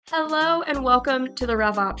Hello and welcome to the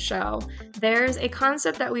RevOps Show. There's a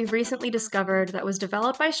concept that we've recently discovered that was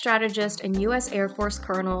developed by strategist and U.S. Air Force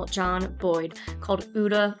Colonel John Boyd called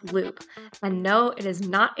OODA Loop. And no, it is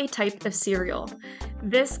not a type of cereal.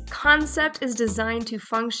 This concept is designed to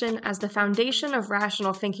function as the foundation of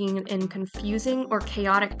rational thinking in confusing or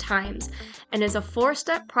chaotic times, and is a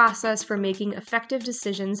four-step process for making effective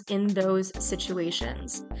decisions in those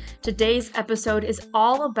situations. Today's episode is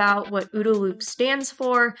all about what OODA Loop stands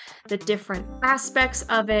for, the different aspects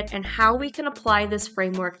of it, and how we can apply this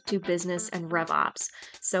framework to business and RevOps.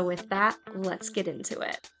 So with that, let's get into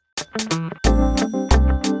it.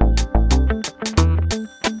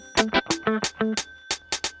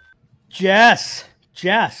 Jess.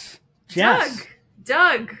 Doug.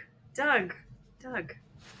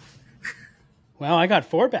 Well, I got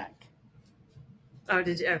 4 back. Oh,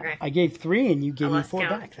 did you? Okay. I gave 3 and you gave me 4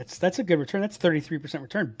 count. back. That's a good return. That's 33%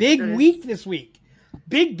 return. Big week this week.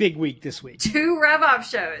 Big week this week. 2 RevOps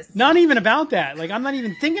shows. Not even about that. Like, I'm not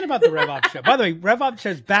even thinking about the RevOps show. By the way, RevOps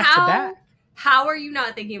shows back to back. How are you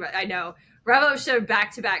not thinking about? I know RevOps show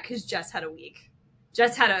back to back because Jess had a week.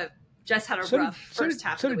 Jess had a rough first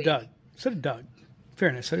half of the week. So did Doug.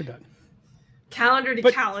 Fairness. So did Doug. Calendar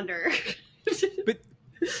to calendar. But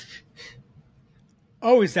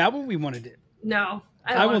oh, is that what we want to do? No.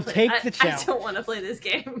 I will take the challenge. I don't want to play this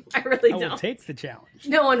game. I really don't. I will take the challenge.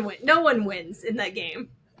 No one wins in that game.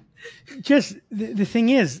 Just the thing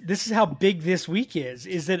is, this is how big this week is.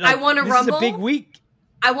 Is that I want to rumble? This is a big week.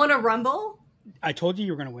 I want to rumble. I told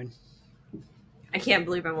you were going to win. I can't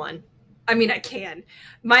believe I won. I mean, I can.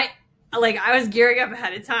 I was gearing up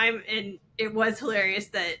ahead of time, and it was hilarious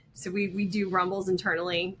that we do rumbles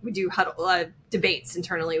internally. We do debates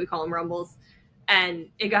internally. We call them rumbles, and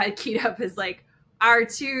it got keyed up as like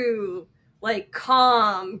R2, like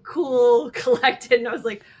calm, cool, collected, and I was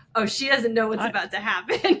like, oh, she doesn't know what's about to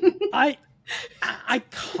happen. I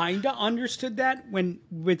kind of understood that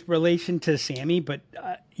with relation to Sammy, but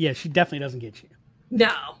yeah, she definitely doesn't get you.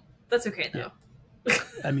 No, that's okay though. Yeah.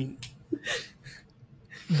 I mean,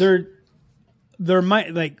 there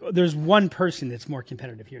might there's one person that's more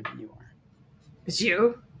competitive here than you are. It's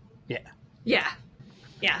you? Yeah.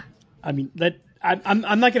 I mean that I'm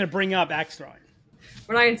not going to bring up axe throwing.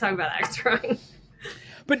 We're not going to talk about axe throwing.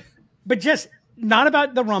 But just not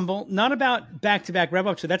about the Rumble, not about back-to-back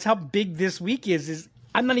RevOps. So that's how big this week is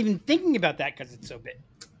I'm not even thinking about that because it's so big.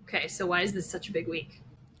 Okay, so why is this such a big week?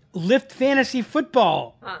 Lift Fantasy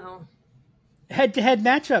Football. Uh-oh. Head-to-head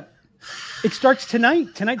matchup. It starts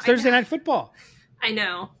tonight. Tonight's Thursday Night Football. I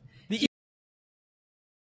know.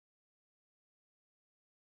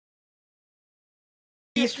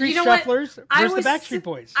 E Street Shufflers versus the Backstreet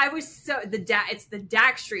Boys. It's the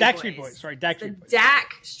Dak Street Boys. Sorry, Dak Street Boys.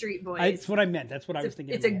 Dak Street Boys. That's what I meant. That's what I was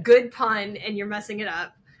thinking. It's a good pun, and you're messing it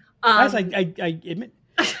up. Guys, I admit.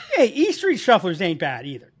 Hey, E Street Shufflers ain't bad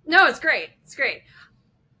either. No, it's great. It's great.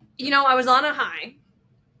 I was on a high.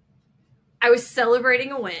 I was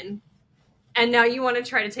celebrating a win, and now you want to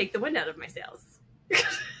try to take the wind out of my sails.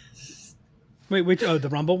 Wait, which? Oh, the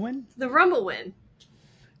Rumble win? The Rumble win.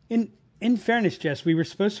 In fairness, Jess, we were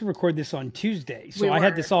supposed to record this on Tuesday, so I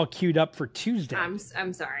had this all queued up for Tuesday. I'm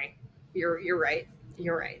sorry. You're right.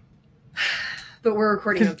 You're right. But we're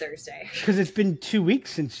recording on Thursday. Because it's been 2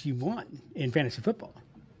 weeks since you won in fantasy football.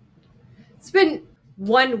 It's been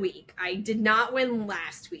 1 week. I did not win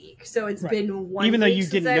last week, so it's been 1 Even though week you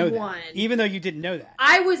since didn't know I've that. won. Even though you didn't know that.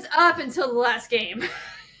 I was up until the last game.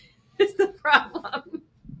 Is the problem.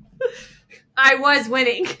 I was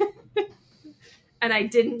winning. And I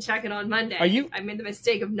didn't check it on Monday. I made the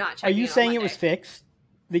mistake of not checking it on Monday. Are you saying it was fixed?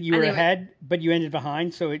 That you were ahead, but you ended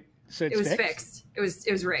behind, so it was fixed? It was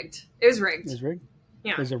rigged. It was rigged. It was rigged?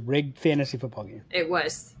 Yeah. It was a rigged fantasy football game. It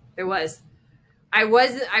was. I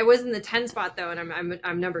was in the 10 spot though, and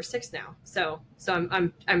I'm number 6 now. So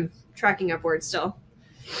I'm tracking upwards still.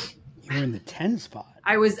 You were in the 10 spot.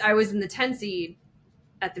 I was in the 10 seed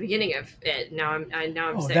at the beginning of it. Now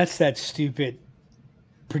I'm 6. That's that stupid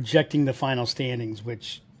projecting the final standings,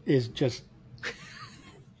 which is just.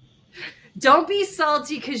 Don't be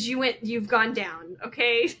salty because you've gone down,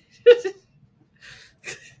 okay?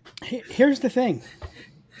 Here's the thing.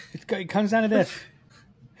 It comes down to this.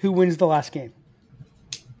 Who wins the last game?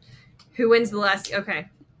 Who wins the last? Okay.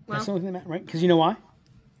 Well, that's the only thing that, right? Because you know why?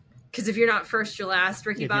 Because if you're not first, you're last,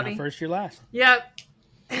 Ricky Bobby. If you're not first, you're last. Yep.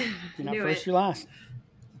 If you're not first, you're last.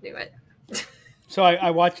 Knew it. So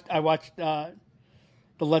I watched The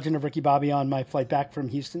Legend of Ricky Bobby on my flight back from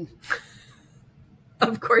Houston.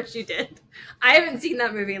 Of course you did. I haven't seen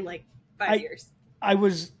that movie in like 5 years. I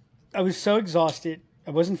was so exhausted.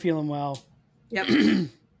 I wasn't feeling well. Yep.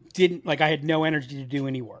 didn't like I had no energy to do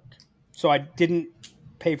any work, so I didn't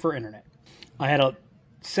pay for internet. I had a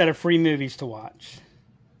set of free movies to watch,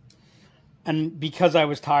 and because I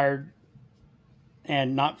was tired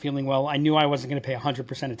and not feeling well, I knew I wasn't going to pay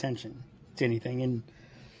 100% attention to anything. And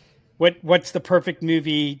what's the perfect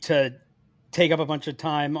movie to take up a bunch of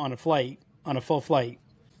time on a full flight,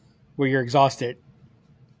 where you're exhausted?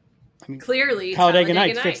 I mean, clearly, Talladega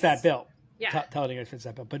Nights fits that bill. Yeah, Talladega Nights fits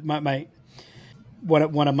that bill. But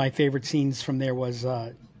one of my favorite scenes from there was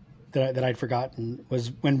that I'd forgotten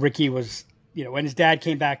was when Ricky was, when his dad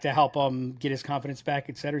came back to help him get his confidence back,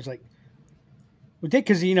 et cetera. He's like, "Well, Dick,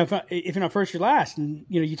 because if you're not first, you're last, and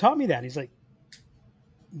you taught me that." And he's like,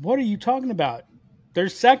 "What are you talking about?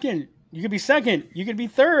 There's second. You could be second. You could be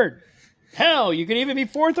third. Hell, you could even be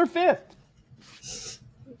fourth or fifth."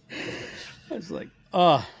 I was like,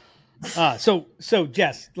 So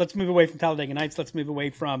Jess, let's move away from Talladega Nights. Let's move away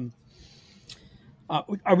from.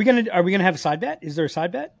 Are we gonna have a side bet? Is there a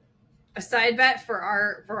side bet? A side bet for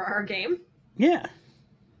our game? Yeah.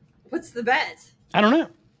 What's the bet? I don't know.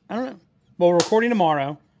 Well, we're recording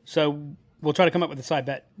tomorrow, so we'll try to come up with a side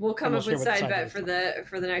bet. We'll come up with a side bet for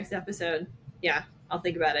the next episode. Yeah, I'll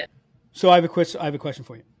think about it. So I have a question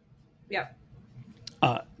for you. Yeah.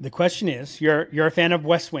 The question is, you're a fan of The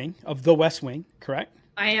West Wing, correct?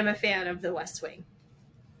 I am a fan of The West Wing.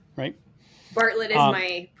 Right. Bartlett is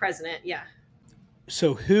my president. Yeah.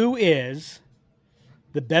 So who is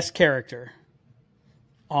the best character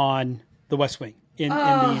on The West Wing in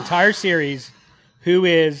the entire series? Who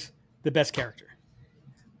is the best character?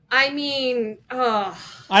 I mean,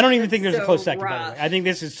 I don't even think there's a close second. Rough. By the way, I think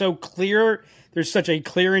this is so clear. There's such a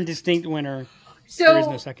clear and distinct winner. So there is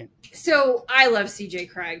no second. So I love CJ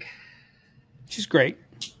Craig. She's great,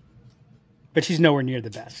 but she's nowhere near the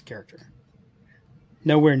best character.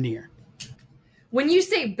 Nowhere near. When you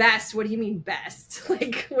say best, what do you mean best?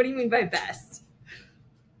 Like, what do you mean by best?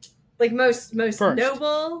 Like most first.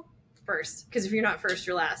 Noble first, because if you're not first,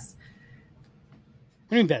 you're last. What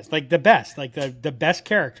do you mean best? Like the best, like the best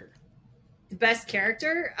character. The best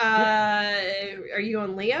character? Are you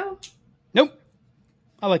on Leo? Nope.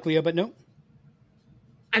 I like Leo, but nope.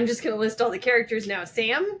 I'm just going to list all the characters now.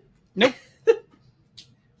 Sam? Nope.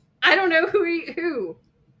 I don't know who.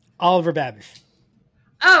 Oliver Babish.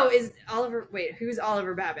 Oh, is Oliver... Wait, who's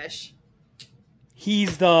Oliver Babish?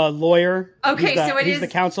 He's the lawyer. Okay, he's the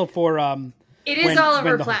counsel for... It is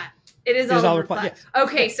Oliver Platt. It is Oliver Platt. Yes.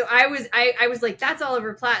 Okay, so I was like, that's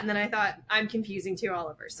Oliver Platt, and then I thought, I'm confusing two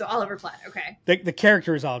Olivers. So Oliver Platt, okay. The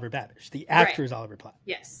character is Oliver Babish. The actor is Oliver Platt.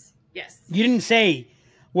 Yes. You didn't say,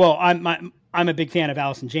 well, I'm a big fan of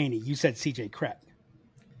Allison Janney. You said CJ Craig.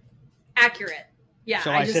 Accurate. Yeah,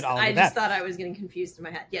 so I said Oliver I Babish. just thought I was getting confused in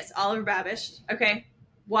my head. Yes, Oliver Babish. Okay.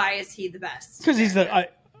 Why is he the best? Because he's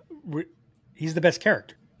the best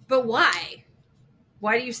character. But why?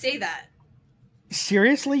 Why do you say that?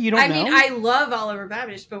 Seriously? You don't know? I mean, I love Oliver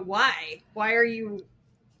Babish, but why? Why are you...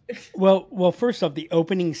 Well, first off, the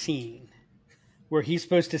opening scene where he's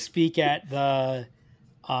supposed to speak at the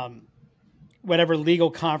whatever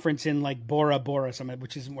legal conference in like Bora Bora, something,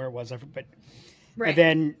 which isn't where it was, but right. And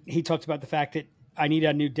then he talks about the fact that I need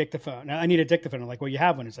a new dictaphone. I need a dictaphone. I'm like, well, you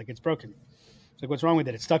have one. It's like, it's broken. It's like, what's wrong with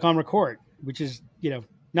it? It's stuck on record, which is,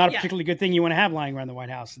 not a particularly good thing you want to have lying around the White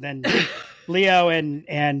House. And then Leo and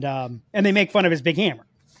they make fun of his big hammer,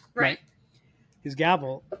 right? His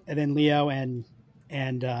gavel, and then Leo and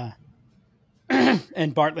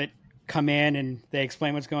Bartlett come in and they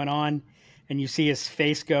explain what's going on, and you see his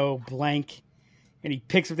face go blank, and he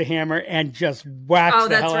picks up the hammer and just whacks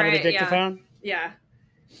the hell out of the dictaphone. Yeah.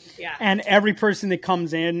 And every person that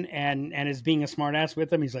comes in and is being a smartass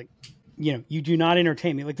with him, he's like, you do not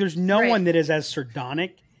entertain me. Like, there's no one that is as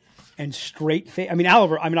sardonic and straight face. I mean, I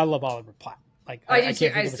love Oliver Platt. Like, I can't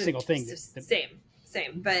think of a single thing.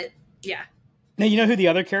 Same. But yeah. Now, you know who the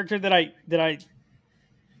other character that I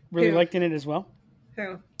really liked in it as well?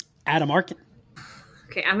 Who? Adam Arkin.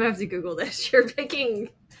 Okay, I'm gonna have to Google this. You're picking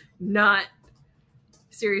not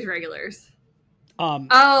series regulars.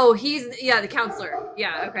 He's the counselor.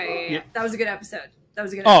 Yeah, okay, yeah. That was a good episode.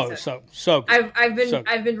 Oh, so good. I've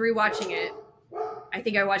been rewatching it. I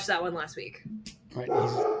think I watched that one last week. Right.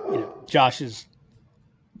 He's, Josh is.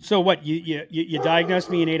 So what? You diagnosed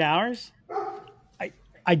me in 8 hours?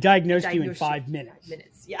 I diagnosed you in 5 minutes. 5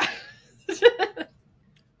 minutes, yeah.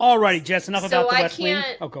 Alrighty, Jess. Enough about the West Wing.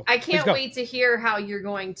 I can't wait to hear how you're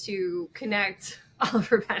going to connect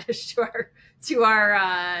Oliver Babish to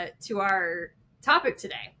our topic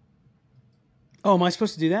today. Oh, am I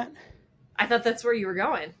supposed to do that? I thought that's where you were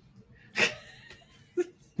going.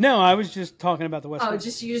 No, I was just talking about the West Wing.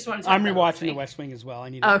 You just want to talk I'm rewatching the West Wing as well. I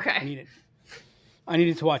need it. I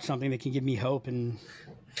needed to watch something that can give me hope and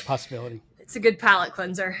possibility. It's a good palate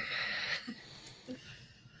cleanser.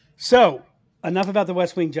 So, enough about the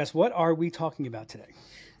West Wing, Jess. What are we talking about today?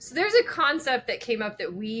 So there's a concept that came up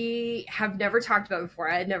that we have never talked about before.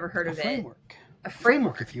 I had never heard of it. A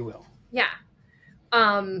framework, if you will. Yeah.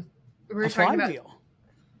 We're talking flywheel. About.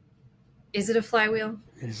 Is it a flywheel?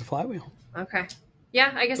 It is a flywheel. Okay.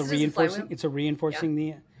 Yeah, I guess it's a flywheel. It's a reinforcing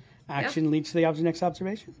the action leads to the next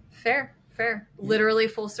observation. Fair. Literally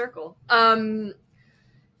full circle.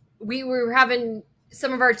 We were having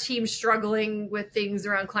some of our teams struggling with things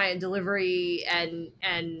around client delivery, and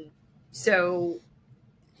so.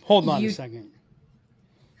 Hold on a second.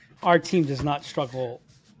 Our team does not struggle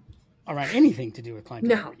around anything to do with client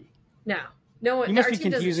delivery. No one. You must be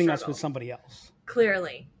confusing us with somebody else.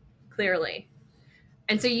 Clearly.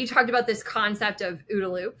 And so you talked about this concept of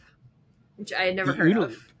OODA loop, which I had never heard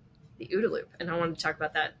of. The OODA loop. And I wanted to talk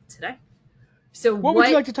about that today. So what would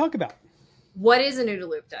you like to talk about? What is an OODA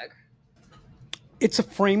loop, Doug? It's a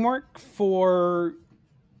framework for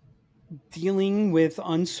dealing with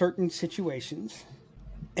uncertain situations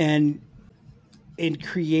and in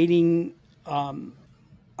creating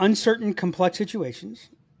uncertain, complex situations,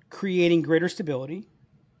 creating greater stability,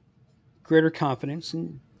 greater confidence,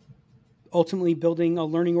 and ultimately building a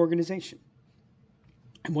learning organization.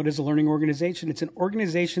 And what is a learning organization? It's an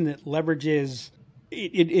organization that leverages,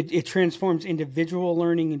 it transforms individual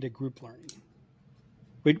learning into group learning,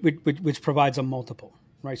 which provides a multiple,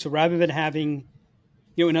 right? So rather than having,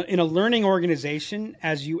 in a learning organization,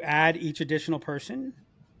 as you add each additional person,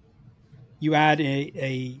 you add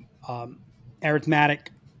a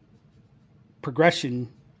arithmetic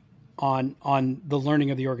progression on the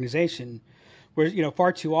learning of the organization, where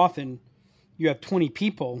far too often you have 20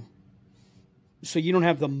 people, so you don't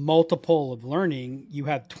have the multiple of learning. You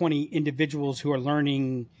have 20 individuals who are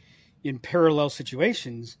learning in parallel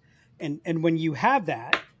situations, and when you have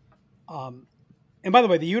that, and by the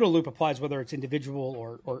way, the OODA loop applies whether it's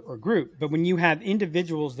individual or group. But when you have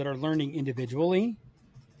individuals that are learning individually,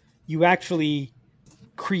 you actually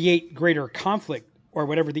create greater conflict, or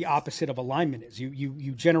whatever the opposite of alignment is.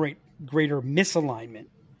 You generate greater misalignment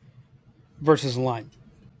versus alignment.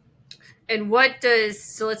 And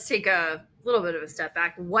so let's take a little bit of a step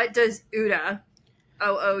back. What does OODA,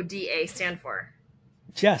 OODA, stand for?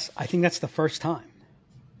 Jess, I think that's the first time.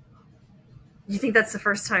 You think that's the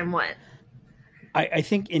first time what? I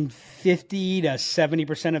think in 50 to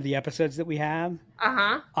 70% of the episodes that we have,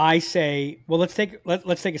 I say, well, let's take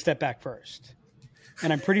a step back first.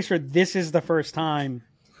 And I'm pretty sure this is the first time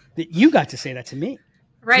that you got to say that to me.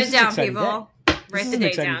 Write it down, people. Write the date down. This is an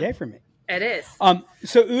exciting day for me. It is.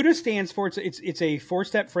 So OODA stands for, it's a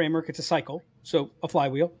 4-step framework. It's a cycle. So a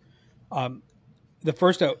flywheel. The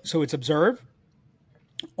first, so it's observe,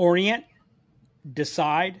 orient,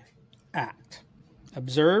 decide, act.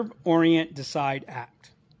 Observe, orient, decide,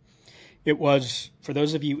 act. It was, for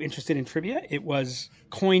those of you interested in trivia, it was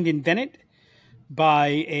invented by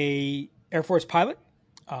a Air Force pilot,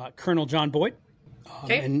 Colonel John Boyd,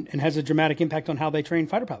 and has a dramatic impact on how they train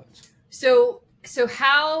fighter pilots. So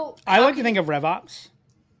how I like to think of RevOps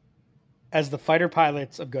as the fighter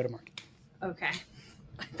pilots of go-to-market. Okay.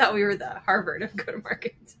 I thought we were the Harvard of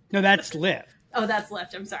go-to-market. No, that's Lyft. Oh, that's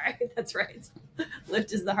Lyft. I'm sorry. That's right.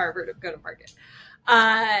 Lyft is the Harvard of go-to-market.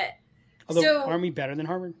 Although, aren't we better than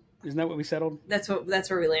Harvard? Isn't that what we settled? That's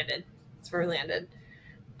where we landed. That's where we landed.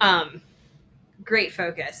 Great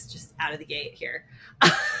focus, just out of the gate here.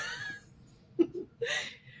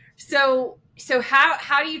 So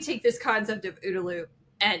how do you take this concept of OODA loop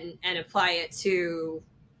and apply it to?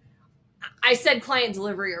 I said client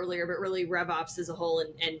delivery earlier, but really RevOps as a whole,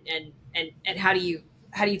 and how do you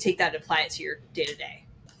take that and apply it to your day to day?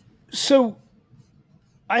 So,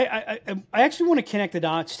 I actually want to connect the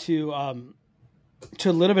dots to a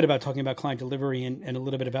little bit about talking about client delivery and a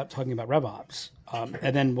little bit about talking about RevOps,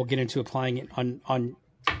 and then we'll get into applying it on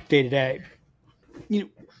day to day.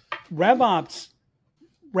 RevOps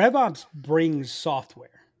brings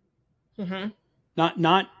software,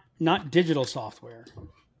 not digital software,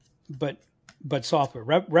 but software.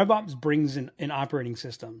 RevOps brings an operating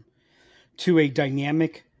system to a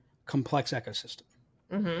dynamic, complex ecosystem,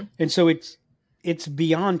 and so it's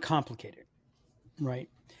beyond complicated, right?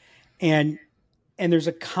 And there's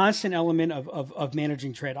a constant element of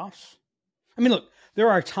managing trade-offs. I mean, look, there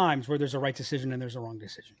are times where there's a right decision and there's a wrong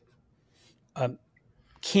decision.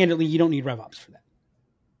 Candidly, you don't need RevOps for that,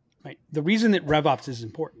 right? The reason that RevOps is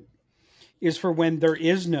important is for when there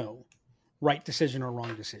is no right decision or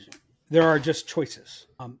wrong decision. There are just choices.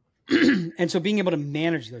 And so being able to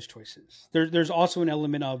manage those choices, there's also an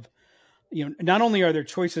element of, not only are there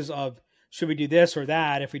choices of should we do this or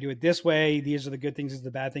that? If we do it this way, these are the good things, these are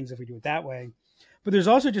the bad things if we do it that way. But there's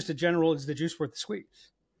also just a general, is the juice worth the squeeze?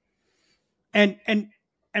 And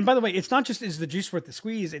by the way, it's not just is the juice worth the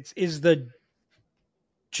squeeze, it's is the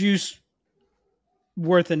juice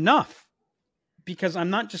worth enough? Because I'm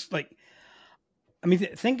not just like, I mean,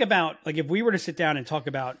 think about like if we were to sit down and talk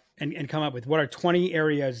about and come up with what are 20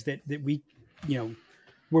 areas that we,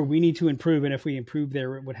 where we need to improve. And if we improve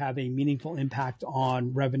there, it would have a meaningful impact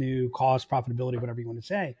on revenue, cost, profitability, whatever you want to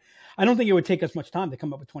say. I don't think it would take us much time to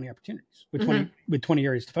come up with 20 opportunities with 20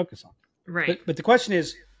 areas to focus on. Right. But the question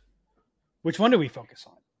is, which one do we focus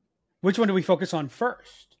on? Which one do we focus on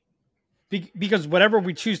first? Because whatever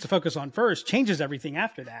we choose to focus on first changes everything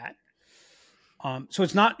after that. So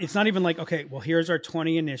it's not even like, okay, well, here's our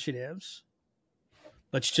 20 initiatives.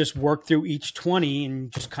 Let's just work through each 20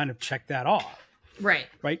 and just kind of check that off. Right.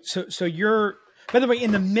 Right. So you're, by the way,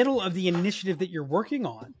 in the middle of the initiative that you're working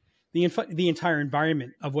on, the entire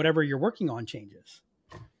environment of whatever you're working on changes.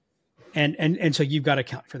 And so you've got to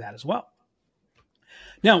account for that as well.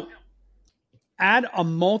 Now, add a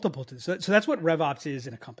multiple to this. So that's what RevOps is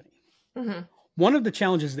in a company. Mm-hmm. One of the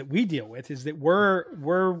challenges that we deal with is that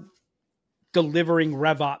we're delivering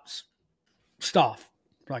RevOps stuff.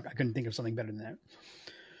 Like I couldn't think of something better than that,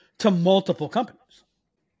 to multiple companies,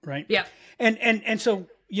 right? Yeah. And so,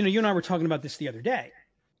 you and I were talking about this the other day.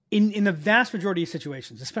 In the vast majority of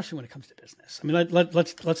situations, especially when it comes to business, I mean,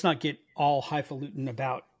 let's not get all highfalutin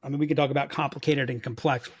about. I mean, we can talk about complicated and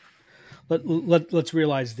complex. Let's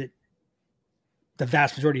realize that the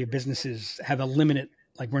vast majority of businesses have a limited.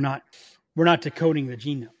 Like we're not decoding the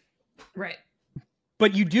genome, right?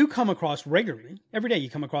 But you do come across regularly, every day. You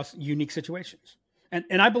come across unique situations,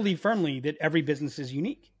 and I believe firmly that every business is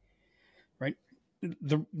unique, right?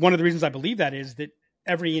 One of the reasons I believe that is that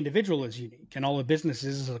every individual is unique, and all of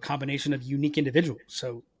businesses is a combination of unique individuals.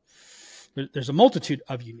 So there's a multitude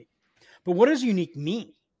of unique. But what does unique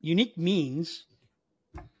mean? Unique means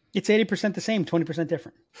it's 80% the same, 20%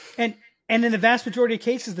 different. And in the vast majority of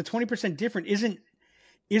cases, the 20% different isn't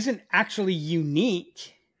actually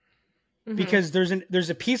unique, because there's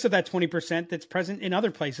a piece of that 20% that's present in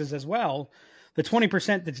other places as well. The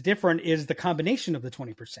 20% that's different is the combination of the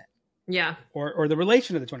 20%. Yeah. Or the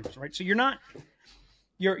relation of the 20%, right? So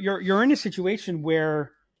you're in a situation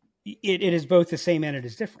where it is both the same and it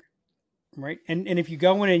is different, right? And if you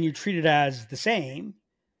go in and you treat it as the same,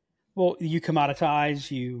 well, you commoditize,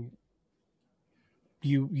 you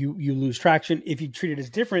lose traction. If you treat it as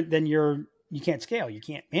different, then you can't scale, you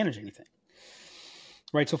can't manage anything,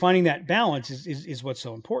 right? So finding that balance is what's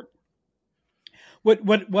so important.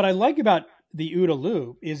 What I like about the OODA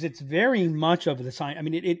loop is it's very much of the science. I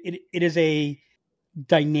mean, it is a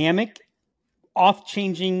dynamic,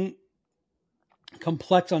 off-changing,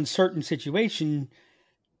 complex, uncertain situation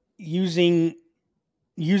using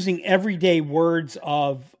everyday words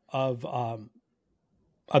of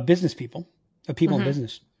business people, of people in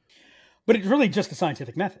business. But it's really just the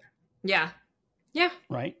scientific method. Yeah. Yeah.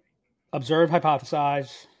 Right. Observe,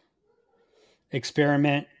 hypothesize,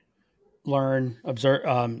 experiment, learn, observe,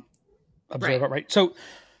 right. So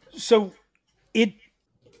it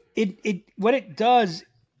what it does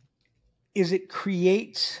is it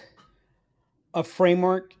creates a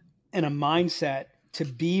framework and a mindset to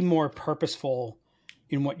be more purposeful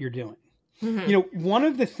in what you're doing. Mm-hmm. One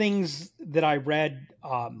of the things that I read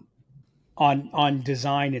on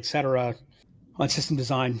design, et cetera, on system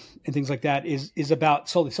design and things like that is about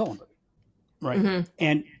Sully Sullenberger, right?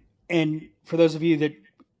 Mm-hmm. And for those of you that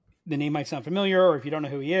the name might sound familiar, or if you don't know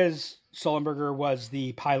who he is, Sullenberger was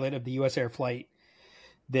the pilot of the U.S. Air flight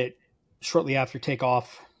that shortly after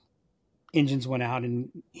takeoff, engines went out and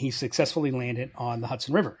he successfully landed on the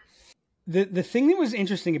Hudson River. The thing that was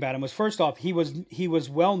interesting about him was, first off, he was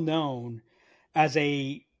well known as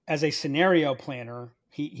a scenario planner.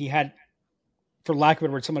 He had, for lack of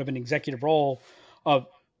a word, somewhat of an executive role of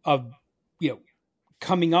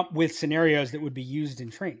coming up with scenarios that would be used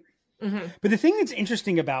in training. Mm-hmm. But the thing that's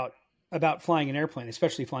interesting about flying an airplane,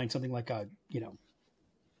 especially flying something like a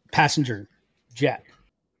passenger jet,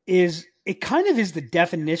 is it kind of is the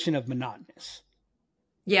definition of monotonous.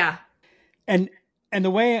 Yeah. And the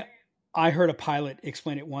way I heard a pilot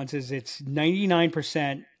explain it once is it's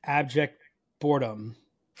 99% abject boredom,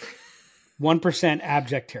 1%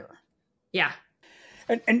 abject terror. Yeah.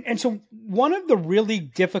 And so one of the really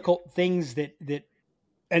difficult things that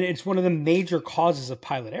and it's one of the major causes of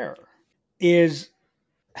pilot error, is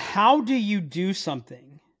how do you do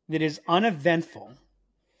something that is uneventful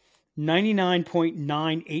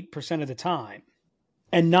 99.98% of the time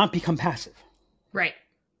and not become passive? Right.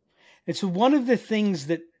 And so one of the things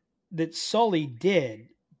that Sully did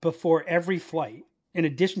before every flight, in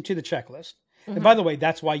addition to the checklist. And by the way,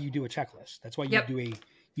 that's why you do a checklist. That's why you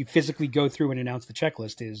you physically go through and announce the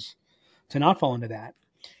checklist, is to not fall into that.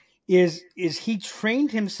 Is he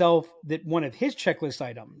trained himself that one of his checklist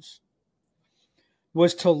items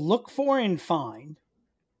was to look for and find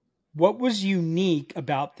what was unique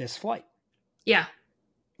about this flight. Yeah.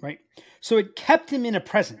 Right. So it kept him in a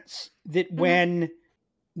presence that when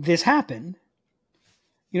this happened,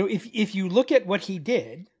 if you look at what he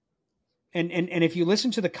did, and if you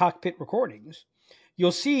listen to the cockpit recordings,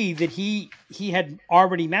 you'll see that he had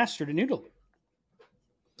already mastered an OODA loop.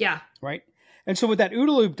 Yeah. Right. And so what that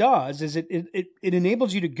OODA loop does is it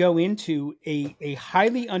enables you to go into a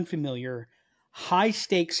highly unfamiliar, high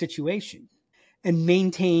stakes situation and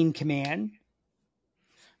maintain command,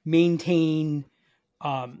 maintain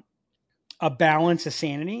a balance of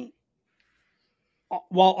sanity,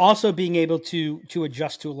 while also being able to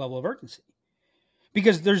adjust to a level of urgency.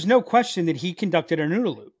 Because there's no question that he conducted an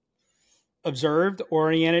OODA loop, observed,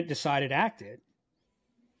 oriented, decided, acted.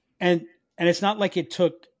 And it's not like it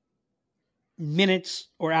took minutes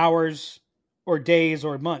or hours or days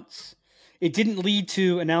or months. It didn't lead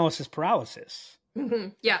to analysis paralysis.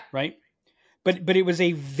 Yeah. Right. But it was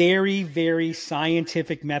a very, very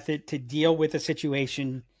scientific method to deal with a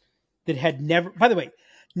situation that had never, by the way,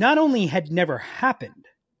 not only had never happened,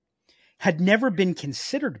 had never been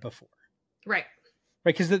considered before. Right.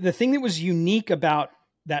 Right. Because the thing that was unique about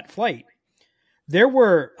that flight, there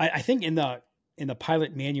were, I think in the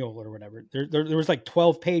pilot manual or whatever, there was like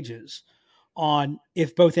 12 pages on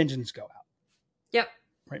if both engines go out. Yep.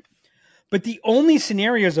 Right. But the only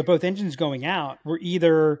scenarios of both engines going out were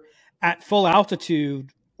either at full altitude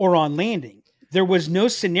or on landing. There was no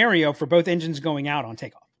scenario for both engines going out on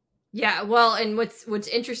takeoff. Yeah. Well, and what's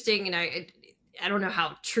interesting, and I don't know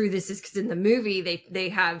how true this is, because in the movie they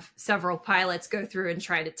have several pilots go through and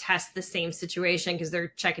try to test the same situation because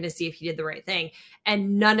they're checking to see if he did the right thing,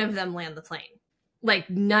 and none of them land the plane. Like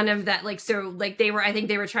none of that. Like, so like I think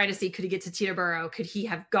they were trying to see, could he get to Teterboro? Could he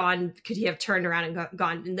have turned around and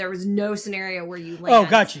gone? And there was no scenario where you land. Oh,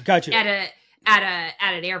 got you. At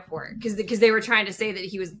an airport, because they were trying to say that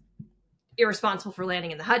he was irresponsible for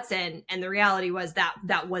landing in the Hudson, and the reality was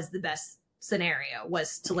that was the best scenario,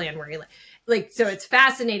 was to land where he landed. Like, so it's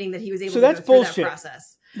fascinating that he was able to go through that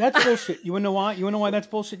process. That's bullshit. You wanna know why? You wanna know why that's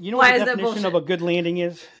bullshit? You know why what the definition of a good landing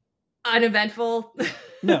is? Uneventful.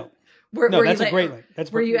 No. Where that's a great landing.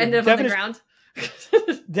 That's where you end up on the ground.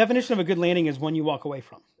 Definition of a good landing is one you walk away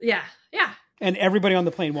from. Yeah. And everybody on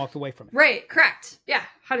the plane walked away from it. Right. Correct. Yeah.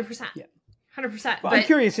 100%. Yeah. 100%. Well, but I'm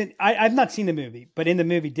curious, and I've not seen the movie, but in the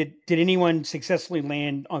movie, did anyone successfully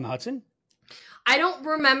land on the Hudson? I don't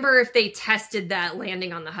remember if they tested that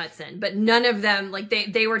landing on the Hudson, but none of them, like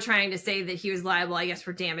they were trying to say that he was liable, I guess,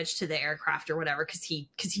 for damage to the aircraft or whatever, because he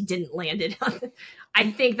didn't land it.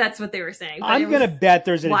 I think that's what they were saying. I'm going to bet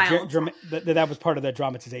there's that was part of the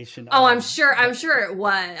dramatization. Oh, I'm sure it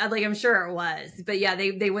was. I'm sure it was. But yeah,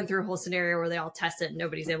 they went through a whole scenario where they all tested and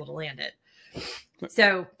nobody's able to land it.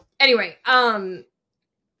 So anyway, so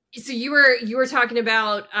you were talking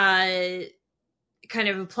about kind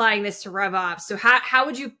of applying this to RevOps. So how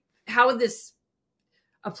would this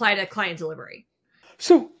apply to client delivery?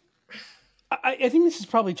 So I think this is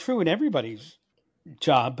probably true in everybody's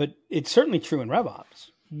job, but it's certainly true in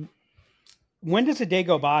RevOps. When does a day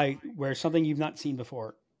go by where something you've not seen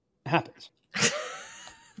before happens?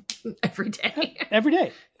 Every day. Every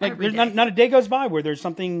day. Like Every there's day. not a day goes by where there's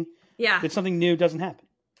something that something new doesn't happen.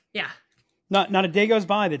 Yeah. Not a day goes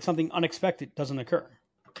by that something unexpected doesn't occur.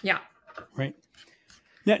 Yeah. Right.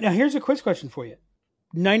 Now here's a quiz question for you.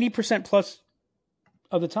 90% plus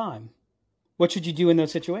of the time, what should you do in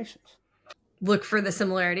those situations? Look for the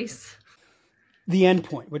similarities. The end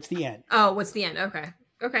point. What's the end? Oh, what's the end?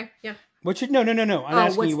 Okay. Yeah. No. I'm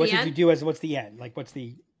asking you, what should you do what's the end? Like, what's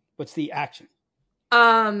the action?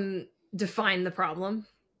 Define the problem.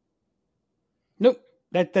 Nope.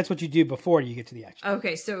 That's what you do before you get to the action.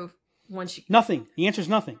 Okay. So once you... Nothing. The answer is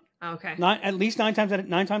nothing. Okay. Not at least 9 times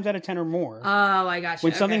out of 10 or more. Oh, I got you.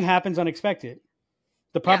 When something happens unexpected,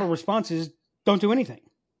 the proper response is don't do anything.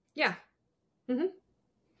 Yeah. Mm-hmm.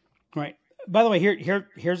 Right. By the way,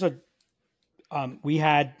 here's a we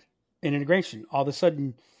had an integration. All of a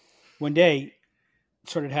sudden, one day,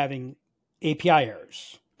 started having API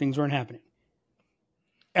errors. Things weren't happening.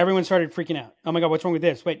 Everyone started freaking out. Oh my God, what's wrong with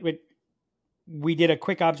this? Wait. We did a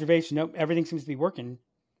quick observation. Nope, everything seems to be working.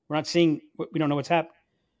 We're not seeing. We don't know what's happening.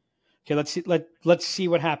 Okay, let's see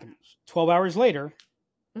what happens. 12 hours later,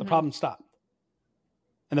 the problem stopped.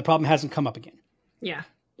 And the problem hasn't come up again. Yeah.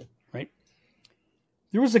 Right?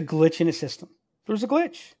 There was a glitch in a system. There was a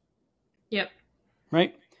glitch. Yep.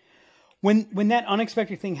 Right? When that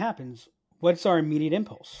unexpected thing happens, what's our immediate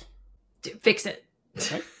impulse? Fix it.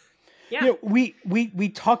 Right? Yeah. You know, we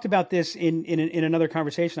talked about this in another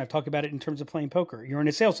conversation. I've talked about it in terms of playing poker. You're in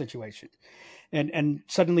a sales situation, and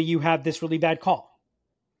suddenly you have this really bad call,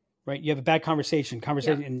 right? You have a bad conversation,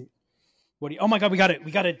 and what do you? Oh my God, we got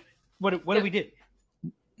it. What do we do?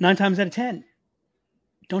 9 times out of 10,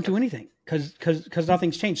 don't do anything because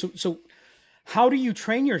nothing's changed. So how do you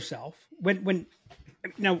train yourself when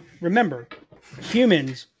now remember,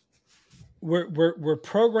 humans we're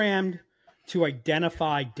programmed to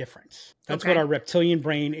identify difference. That's what our reptilian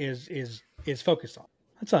brain is focused on.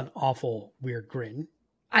 That's an awful weird grin.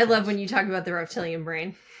 I love when you talk about the reptilian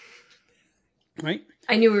brain. Right?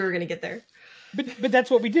 I knew we were going to get there. But that's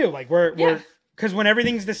what we do. Like we're because when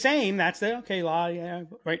everything's the same, that's the okay,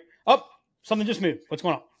 right? Oh, something just moved. What's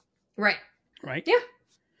going on? Right. Right? Yeah.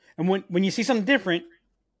 And when you see something different,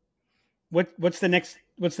 what's the next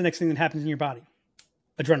thing that happens in your body?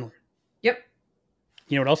 Adrenaline. Yep.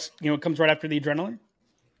 You know what else? You know what comes right after the adrenaline?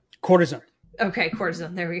 Cortisone. Okay,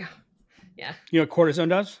 cortisone. There we go. Yeah. You know what cortisone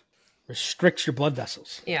does? Restricts your blood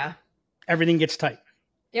vessels. Yeah. Everything gets tight.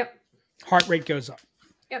 Yep. Heart rate goes up.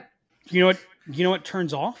 Yep. You know what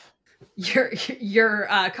turns off? Your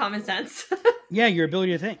common sense. Yeah, your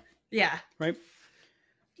ability to think. Yeah. Right?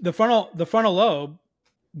 The frontal lobe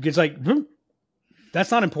gets like,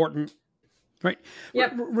 that's not important. Right?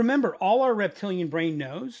 Yep. Remember, all our reptilian brain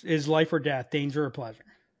knows is life or death, danger or pleasure.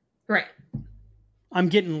 Right. I'm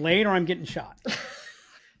getting laid or I'm getting shot.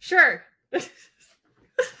 Sure.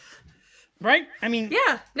 Right? I mean...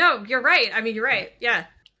 Yeah. No, you're right. I mean, you're right. Yeah.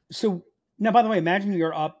 So, now, by the way, imagine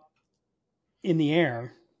you're up in the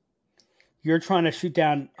air. You're trying to shoot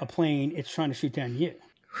down a plane. It's trying to shoot down you.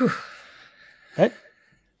 Right?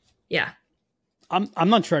 Yeah. I'm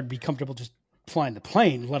not sure I'd be comfortable just flying the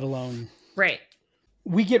plane, let alone... Right.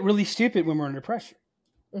 We get really stupid when we're under pressure.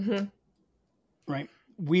 Mm-hmm. Right?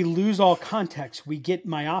 We lose all context. We get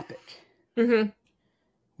myopic. Mm-hmm.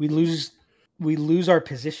 We lose our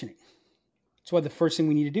positioning. That's why the first thing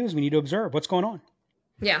we need to do is we need to observe what's going on.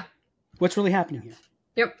 Yeah. What's really happening here?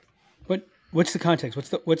 Yep. What's the context?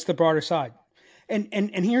 What's the broader side? And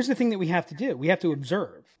here's the thing that we have to do. We have to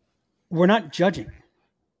observe. We're not judging.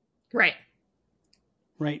 Right.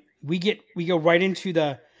 Right. We go right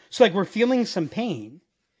into so like we're feeling some pain.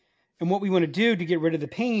 And what we want to do to get rid of the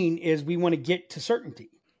pain is we want to get to certainty,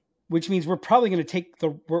 which means we're probably going to take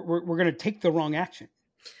we're going to take the wrong action.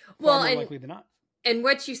 Well, more likely than not. And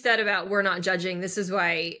what you said about we're not judging, this is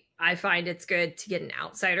why I find it's good to get an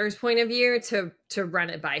outsider's point of view to run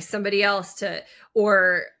it by somebody else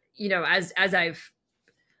or, you know, as I've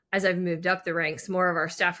moved up the ranks, more of our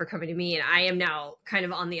staff are coming to me and I am now kind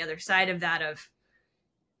of on the other side of that of,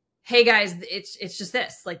 hey guys, it's just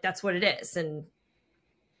this, like, that's what it is. And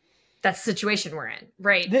that's the situation we're in.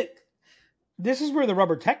 Right. This is where the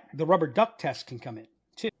rubber duck test can come in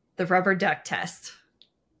too. The rubber duck test.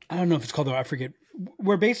 I don't know if it's called, I forget.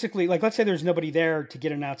 Where basically, like, let's say there's nobody there to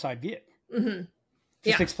get an outside view. Mm-hmm.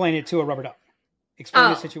 Just explain it to a rubber duck. Explain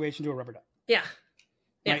the situation to a rubber duck. Yeah.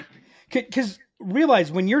 Yeah. Right? Because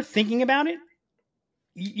realize when you're thinking about it,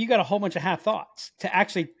 you got a whole bunch of half thoughts. To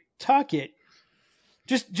actually talk it,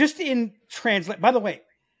 just in translate. By the way,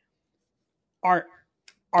 our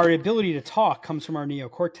ability to talk comes from our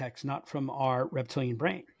neocortex, not from our reptilian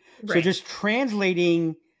brain. Right. So just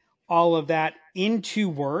translating all of that into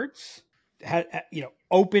words,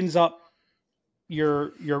 opens up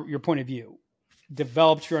your point of view,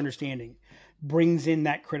 develops your understanding, brings in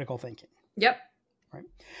that critical thinking. Yep. Right.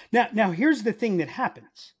 Now here's the thing that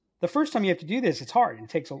happens. The first time you have to do this, it's hard and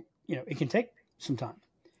it can take some time.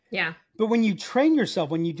 Yeah. But when you train yourself,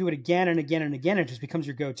 when you do it again and again and again, it just becomes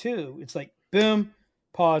your go-to. It's like, boom,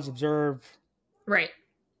 pause, observe. Right.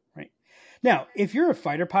 Now, if you're a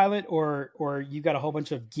fighter pilot or you got a whole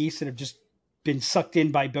bunch of geese that have just been sucked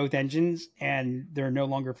in by both engines and they're no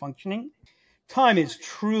longer functioning, time is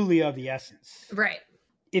truly of the essence. Right.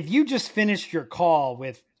 If you just finished your call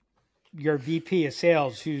with your VP of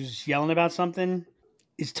sales who's yelling about something,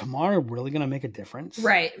 is tomorrow really going to make a difference?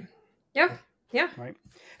 Right. Yep. Yeah. Right.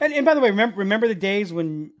 And by the way, remember the days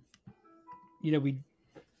when, we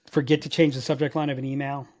forget to change the subject line of an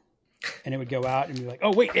email? And it would go out and be like,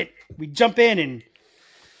 oh, wait, we jump in and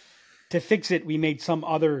to fix it, we made some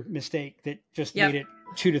other mistake that just made it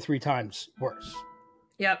 2 to 3 times worse.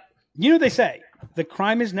 Yep. You know what they say? The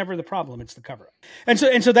crime is never the problem. It's the cover-up. And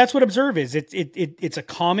so that's what observe is. It's a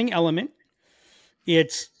calming element.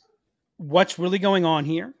 It's what's really going on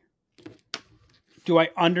here. Do I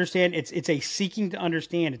understand? It's a seeking to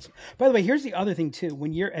understand. By the way, here's the other thing too.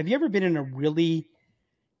 Have you ever been in a really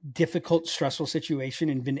difficult, stressful situation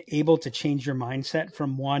and been able to change your mindset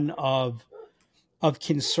from one of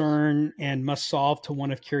concern and must solve to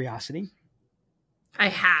one of curiosity? I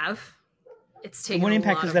have. It's taken. And what a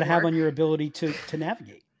impact lot does of that have work. on your ability to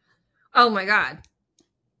navigate? Oh my God.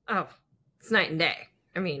 Oh, it's night and day.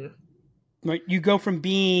 I mean, right? You go from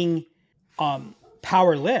being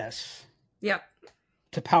powerless yep.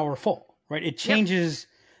 to powerful, right? It changes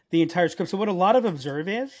the entire scope. So what a lot of observe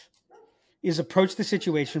is approach the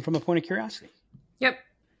situation from a point of curiosity. Yep.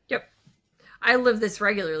 I live this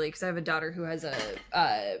regularly because I have a daughter who has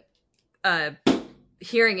a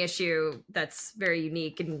hearing issue that's very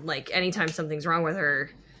unique, and like anytime something's wrong with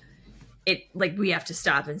her, it like we have to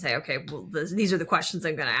stop and say, okay, well, these are the questions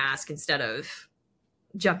I'm going to ask instead of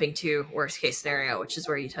jumping to worst case scenario, which is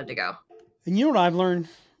where you tend to go. And you know what I've learned?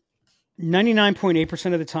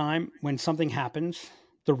 99.8% of the time when something happens,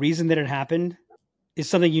 the reason that it happened is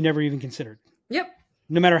something you never even considered. Yep.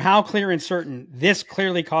 No matter how clear and certain, this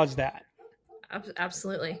clearly caused that.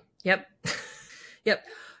 Absolutely. Yep. Yep.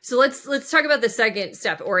 So let's talk about the second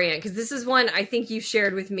step, orient, because this is one I think you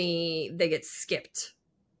shared with me that gets skipped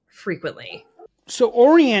frequently. So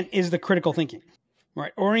orient is the critical thinking,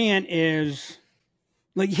 right? Orient is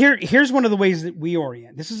like here's one of the ways that we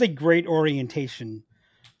orient. This is a great orientation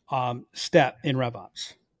step in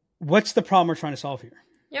RevOps. What's the problem we're trying to solve here?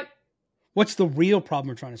 Yep. What's the real problem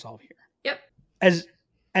we're trying to solve here? Yep.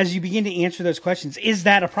 As you begin to answer those questions, is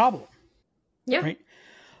that a problem? Yep.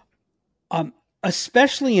 Right.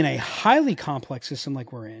 Especially in a highly complex system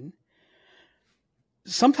like we're in,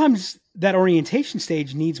 sometimes that orientation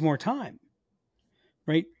stage needs more time,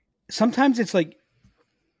 right? Sometimes it's like,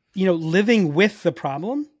 living with the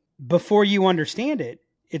problem before you understand it.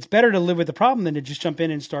 It's better to live with the problem than to just jump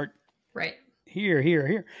in and start right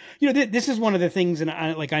here. This is one of the things, and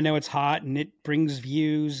I know it's hot and it brings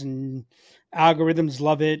views and algorithms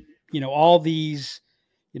love it. All these,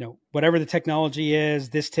 whatever the technology is,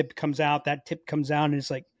 this tip comes out, that tip comes out, and it's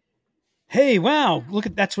like, hey, wow, look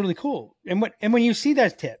at that's really cool. And when you see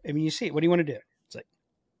that tip, and when you see it, what do you want to do? It's like,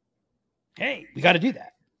 hey, we got to do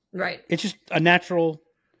that. Right. It's just a natural.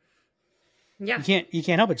 Yeah. You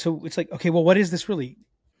can't help it. So it's like, okay, well, what is this really?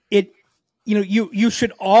 You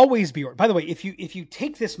should always be. By the way, if you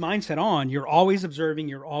take this mindset on, you're always observing,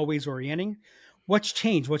 you're always orienting. What's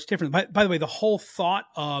changed? What's different? By the way, the whole thought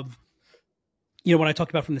of, what I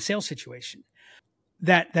talked about from the sales situation,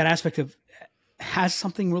 that aspect of, has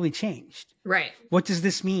something really changed? Right. What does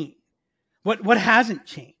this mean? What hasn't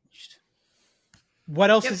changed?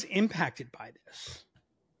 What else is impacted by this?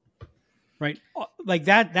 Right? Like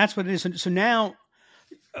that's what it is. So now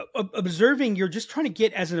observing, you're just trying to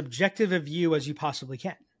get as an objective a view as you possibly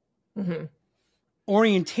can. Mm-hmm.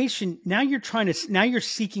 Orientation, now you're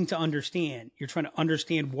seeking to understand. You're trying to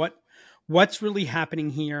understand what's really happening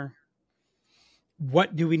here.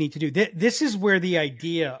 What do we need to do? This is where the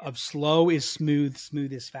idea of slow is smooth,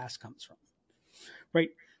 smooth is fast comes from, right?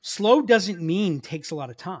 Slow doesn't mean takes a lot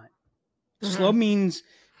of time. Mm-hmm. Slow means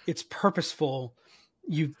it's purposeful.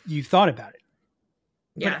 You've thought about it.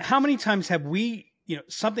 Yeah. But how many times have we,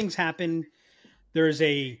 something's happened. There's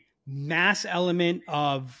a mass element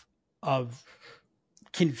of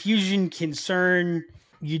confusion, concern.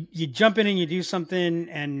 You jump in and you do something,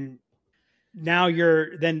 and now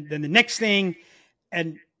then the next thing.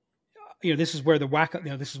 And, this is where the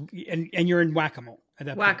and you're in whack-a-mole.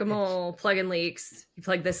 Whack-a-mole, plug-in leaks. You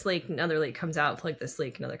plug this leak, another leak comes out, plug this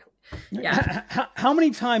leak, another. Yeah. How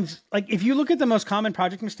many times, like if you look at the most common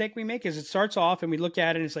project mistake we make is it starts off and we look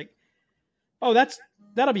at it and it's like, oh,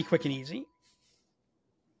 that'll be quick and easy.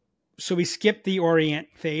 So we skip the orient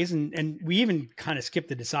phase and we even kind of skip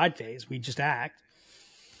the decide phase. We just act.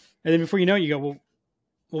 And then before you know it, you go,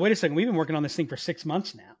 well, wait a second. We've been working on this thing for 6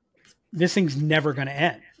 months now. This thing's never going to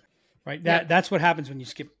end, right? That's what happens when you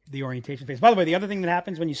skip the orientation phase. By the way, the other thing that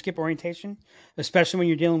happens when you skip orientation, especially when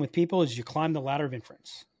you're dealing with people, is you climb the ladder of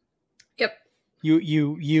inference. Yep.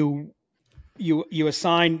 You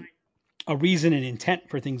assign a reason and intent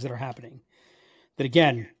for things that are happening that,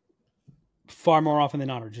 again, far more often than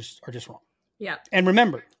not are just wrong. Yeah. And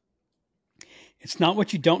remember, it's not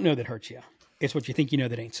what you don't know that hurts you. It's what you think you know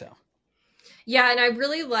that ain't so. Yeah. And I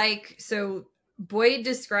really so Boyd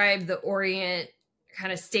described the orient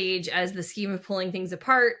kind of stage as the scheme of pulling things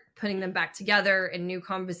apart, putting them back together in new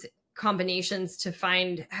combinations to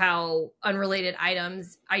find how unrelated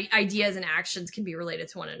ideas and actions can be related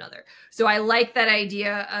to one another. So I like that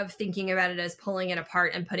idea of thinking about it as pulling it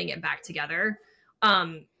apart and putting it back together.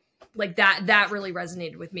 Like that really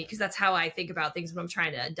resonated with me because that's how I think about things when I'm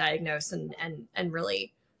trying to diagnose and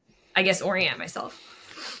really, I guess, orient myself.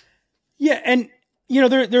 Yeah. And,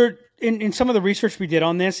 there in some of the research we did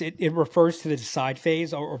on this, it refers to the decide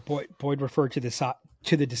phase, or Boyd referred to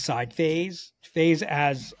the decide phase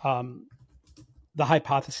as the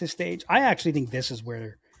hypothesis stage. I actually think this is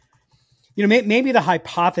where, maybe the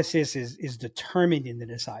hypothesis is determined in the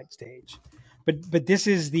decide stage, but this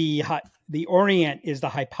is the orient is the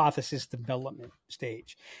hypothesis development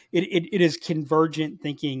stage. It is convergent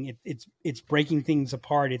thinking. It's breaking things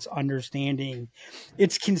apart. It's understanding.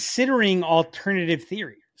 It's considering alternative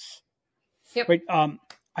theories. Yep. Right.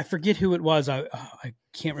 I forget who it was. I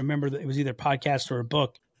can't remember. It was either a podcast or a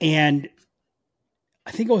book, and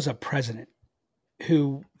I think it was a president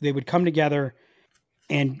who they would come together,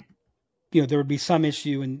 and there would be some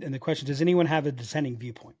issue, and the question: does anyone have a dissenting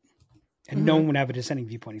viewpoint? And no one would have a dissenting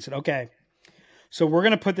viewpoint. He said, okay, so we're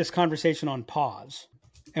going to put this conversation on pause.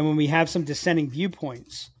 And when we have some dissenting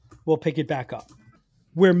viewpoints, we'll pick it back up.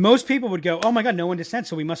 Where most people would go, oh my God, no one dissents,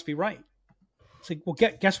 so we must be right. It's like, well,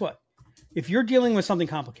 guess what? If you're dealing with something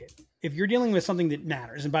complicated, if you're dealing with something that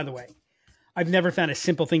matters, and by the way, I've never found a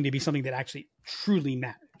simple thing to be something that actually truly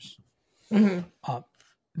matters.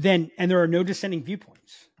 Then, and there are no dissenting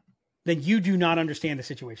viewpoints, then you do not understand the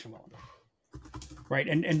situation well enough. Right.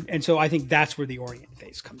 And so I think that's where the orient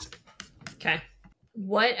phase comes in. Okay.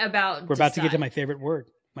 What about We're about to get to my favorite word,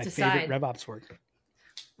 my decide. favorite RevOps word.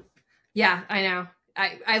 Yeah, I know.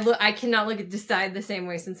 I cannot look at decide the same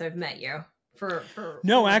way since I've met you.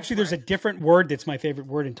 No, actually, there's a different word that's my favorite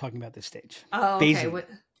word in talking about this stage. Oh, okay. Bayesian.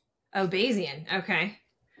 Bayesian. Okay.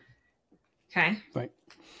 Okay. Right.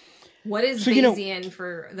 What is Bayesian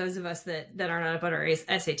for those of us that are not up on our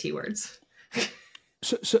SAT words?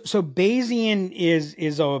 So Bayesian is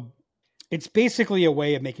it's basically a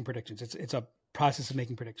way of making predictions. It's a process of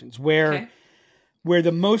making predictions where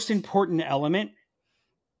the most important element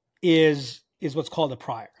is what's called a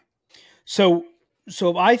prior. So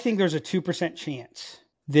if I think there's a 2% chance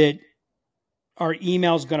that our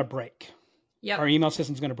email is going to break, our email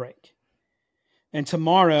system is going to break, and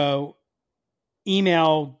tomorrow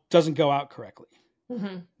email doesn't go out correctly.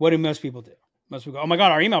 What do most people do? Most people go, oh my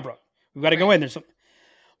God, our email broke. We've got to go in. There's something.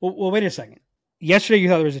 Well, wait a second. Yesterday, you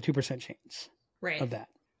thought there was a 2% chance of that.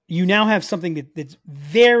 You now have something that's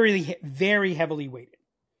very, very heavily weighted.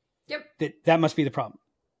 Yep. That must be the problem.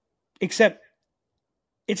 Except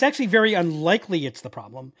it's actually very unlikely it's the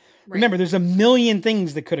problem. Right. Remember, there's a million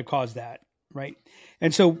things that could have caused that, right?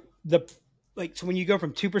 And so so when you go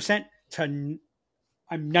from 2% to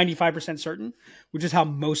I'm 95% certain, which is how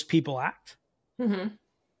most people act,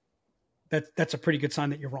 that's a pretty good sign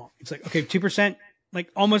that you're wrong. It's like, okay, 2%. Like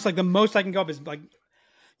almost like the most I can go up is like,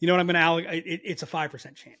 what I'm going to allocate? It's a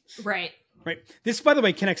 5% chance. Right. Right. This, by the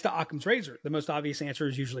way, connects to Occam's razor. The most obvious answer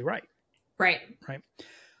is usually right. Right. Right.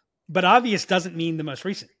 But obvious doesn't mean the most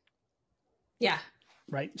recent. Yeah.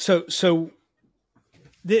 Right. So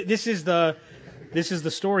this is the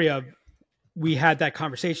story of, we had that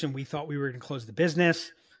conversation. We thought we were going to close the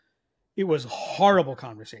business. It was a horrible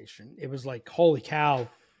conversation. It was like, holy cow.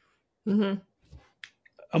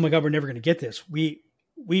 Oh my God, we're never going to get this.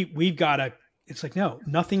 We've got to, it's like, no,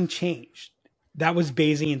 nothing changed. That was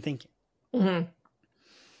Bayesian thinking. Right.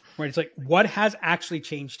 It's like, what has actually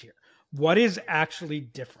changed here? What is actually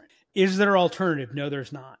different? Is there an alternative? No,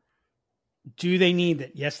 there's not. Do they need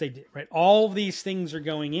that? Yes, they did. Right. All of these things are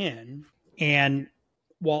going in. And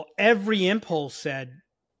while every impulse said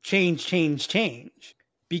change, change, change,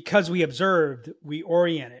 because we observed, we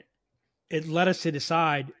oriented, it led us to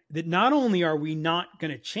decide that not only are we not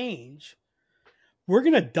going to change, we're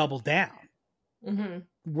going to double down.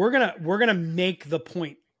 We're going to make the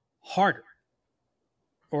point harder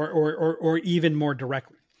or even more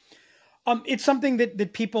directly. It's something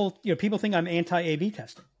that people think I'm anti-A/B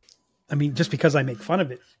testing. I mean, just because I make fun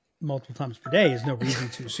of it multiple times per day is no reason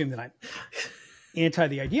to assume that I'm anti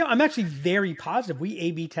the idea. I'm actually very positive. We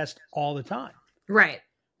A/B test all the time. Right.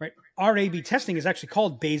 Right. Our A/B testing is actually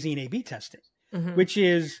called Bayesian A/B testing, which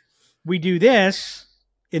is we do this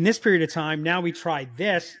in this period of time. Now we try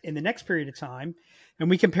this in the next period of time, and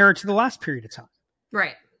we compare it to the last period of time.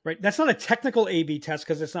 Right. Right. That's not a technical A/B test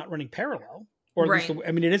because it's not running parallel, or at least,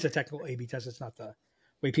 I mean, it is a technical A/B test. It's not the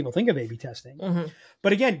way people think of A/B testing.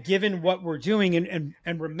 But again, given what we're doing and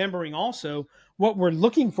remembering also what we're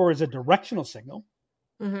looking for is a directional signal.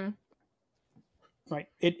 Right.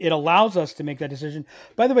 It allows us to make that decision.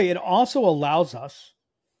 By the way, it also allows us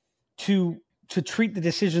to treat the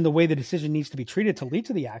decision the way the decision needs to be treated to lead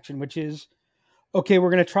to the action, which is, okay, we're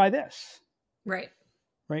going to try this. Right.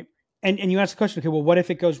 Right. And you ask the question, okay, well, what if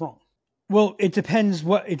it goes wrong? Well, it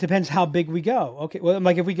depends how big we go. Okay. Well,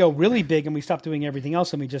 like if we go really big and we stop doing everything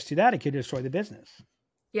else and we just do that, it could destroy the business.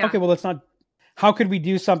 Yeah. Okay. Well, how could we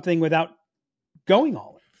do something without going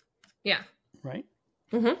all in? Yeah. Right?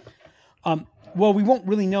 Mm-hmm. Well, we won't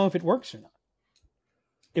really know if it works or not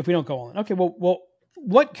if we don't go all in. Okay, well,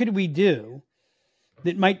 what could we do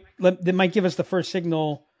that might give us the first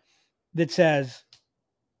signal that says,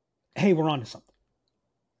 hey, we're on to something?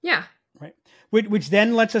 Yeah. Right. Which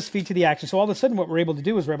then lets us feed to the action. So all of a sudden what we're able to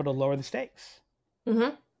do is we're able to lower the stakes.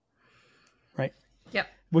 Mm-hmm. Right. Yep.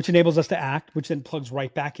 Which enables us to act, which then plugs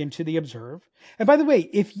right back into the observe. And by the way,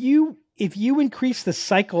 if you increase the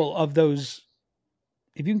cycle of those,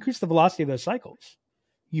 if you increase the velocity of those cycles,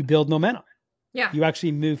 you build momentum. Yeah. You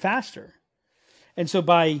actually move faster. And so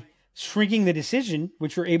by shrinking the decision,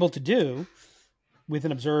 which you're able to do with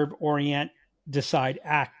an observe, orient, decide,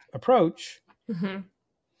 act approach, mm-hmm.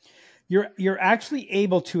 you're actually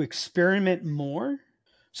able to experiment more.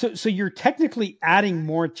 So you're technically adding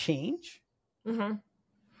more change, Mm-hmm.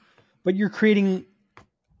 but you're creating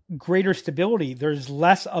greater stability. There's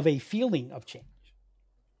less of a feeling of change.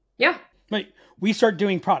 Yeah. Right. We start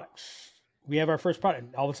doing products. We have our first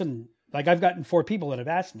product. All of a sudden, like I've gotten 4 people that have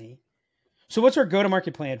asked me, so what's our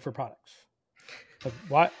go-to-market plan for products?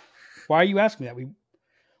 Like, why are you asking me that?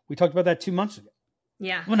 We talked about that 2 months ago.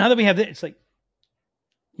 Yeah. Well, now that we have this, it's like,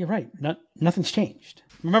 you're right. Nothing's changed.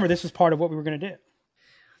 Remember, this is part of what we were going to do.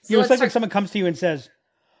 So It's like when someone comes to you and says,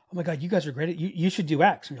 oh my God, you guys are great. You should do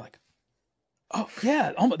X. And you're like, oh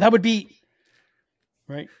yeah, that would be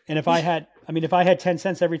right. And if I had 10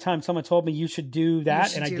 cents every time someone told me you should do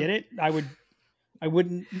that and I did it, I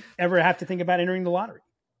wouldn't ever have to think about entering the lottery.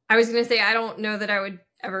 I was going to say, I don't know that I would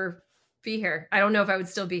ever be here. I don't know if I would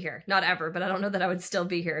still be here. Not ever, but I don't know that I would still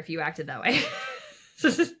be here if you acted that way.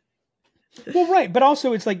 Well, right. But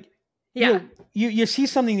also it's like, yeah, you see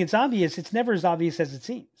something that's obvious. It's never as obvious as it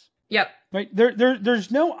seems. Yep. Right.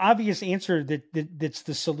 There's no obvious answer that's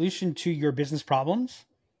the solution to your business problems.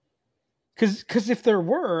 Because if there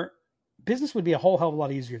were, business would be a whole hell of a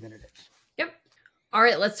lot easier than it is. Yep. All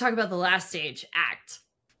right. Let's talk about the last stage, act.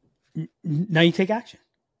 Now you take action.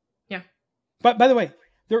 Yeah. But by the way,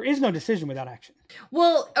 there is no decision without action.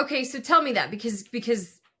 Well, okay. So tell me that because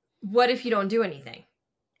what if you don't do anything?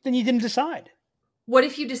 Then you didn't decide. What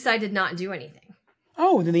if you decided not to do anything?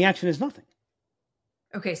 Oh, then the action is nothing.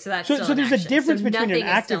 Okay, so that's so still there's action. A difference between nothing an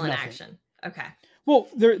active is still nothing. Action. Okay. Well,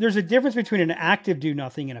 there's a difference between an active do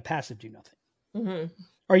nothing and a passive do nothing. Mm-hmm.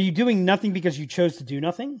 Are you doing nothing because you chose to do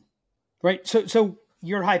nothing? Right. So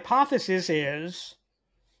your hypothesis is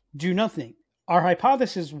do nothing. Our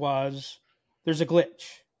hypothesis was there's a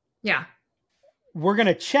glitch. Yeah. We're going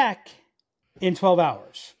to check in 12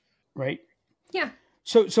 hours. Right. Yeah.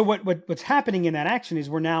 So what's happening in that action is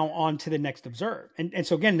we're now on to the next observe. And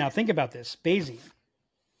so again, now think about this, Bayesian.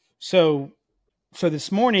 So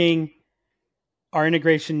this morning, our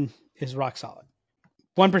integration is rock solid.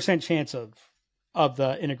 1% chance of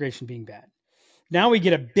the integration being bad. Now we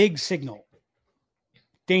get a big signal.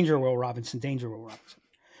 Danger, Will Robinson, danger, Will Robinson.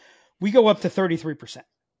 We go up to 33%.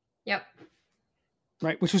 Yep.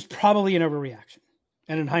 Right, which was probably an overreaction.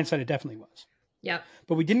 And in hindsight, it definitely was. Yep.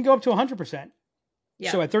 But we didn't go up to 100%.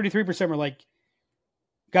 Yep. So at 33%, we're like,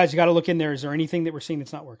 guys, you got to look in there. Is there anything that we're seeing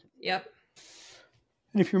that's not working? Yep.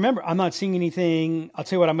 And if you remember, I'm not seeing anything. I'll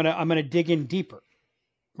tell you what, I'm gonna dig in deeper.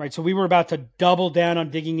 Right. So we were about to double down on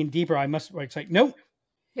digging in deeper. It's like, nope.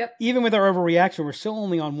 Yep. Even with our overreaction, we're still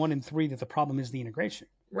only on 1 in 3 that the problem is the integration.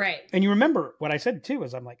 Right. And you remember what I said too,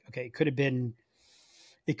 is I'm like, okay, it could have been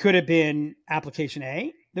application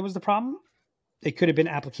A that was the problem. It could have been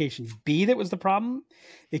application B that was the problem.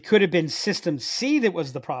 It could have been system C that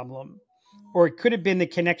was the problem, or it could have been the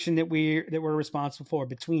connection that we're responsible for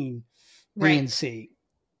between B and C.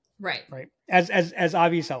 Right. Right. As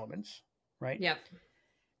obvious elements. Right. Yep.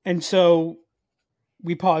 And so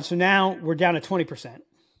we pause. So now we're down to 20%.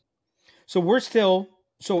 So we're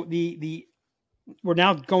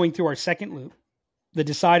now going through our second loop. The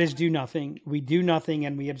decide is do nothing. We do nothing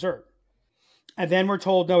and we observe. And then we're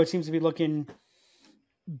told, no, it seems to be looking,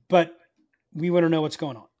 but we want to know what's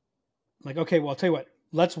going on. Like, okay, well, I'll tell you what,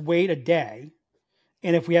 let's wait a day.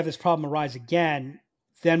 And if we have this problem arise again,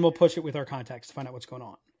 then we'll push it with our contacts to find out what's going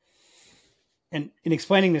on. And in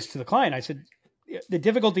explaining this to the client, I said, the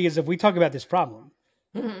difficulty is if we talk about this problem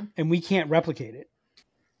and we can't replicate it,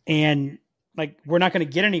 and like, we're not going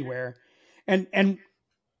to get anywhere. And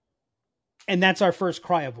that's our first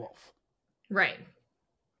cry of wolf. Right.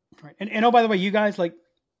 Right. And oh, by the way, you guys, like,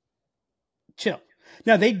 chill.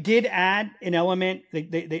 Now they did add an element. They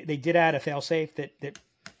did add a failsafe that,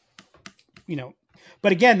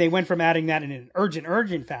 but again, they went from adding that in an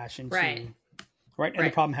urgent fashion right. to, right. And right.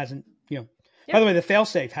 the problem hasn't, by the way, the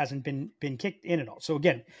failsafe hasn't been kicked in at all. So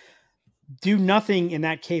again, do nothing in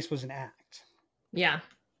that case was an act. Yeah.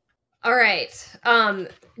 All right.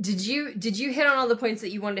 Did you hit on all the points that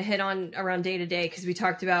you wanted to hit on around day to day? Because we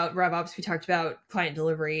talked about RevOps, we talked about client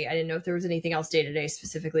delivery. I didn't know if there was anything else day to day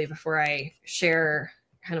specifically before I share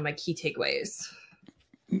kind of my key takeaways.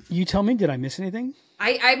 You tell me, did I miss anything?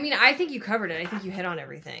 I mean, I think you covered it. I think you hit on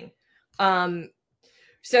everything.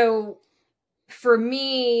 So for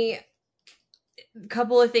me, a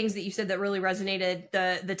couple of things that you said that really resonated.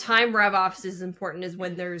 The time RevOps is important is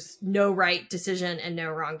when there's no right decision and no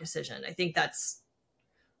wrong decision. I think that's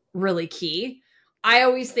really key. I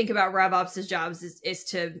always think about RevOps' jobs is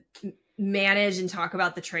to manage and talk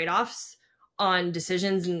about the trade-offs on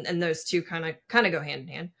decisions, and those two kind of go hand in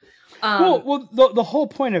hand. Well, the whole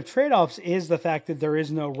point of trade-offs is the fact that there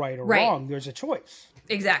is no right or wrong. There's a choice.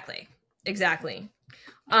 Exactly.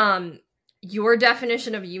 Your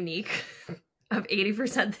definition of unique, of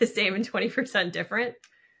 80% the same and 20% different,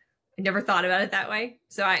 I never thought about it that way.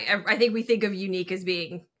 So I think we think of unique as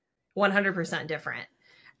being 100% different.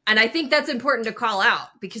 And I think that's important to call out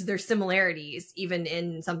because there's similarities even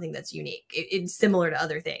in something that's unique. It's similar to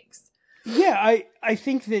other things. Yeah, I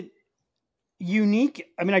think that unique,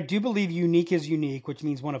 I mean, I do believe unique is unique, which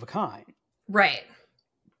means one of a kind. Right.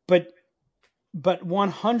 But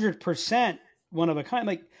 100% one of a kind.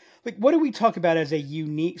 Like what do we talk about as a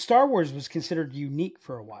unique? Star Wars was considered unique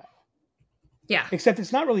for a while. Yeah. Except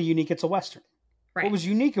it's not really unique. It's a Western. Right. What was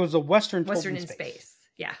unique? It was a Western in space.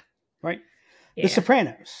 Yeah. Right. Yeah. The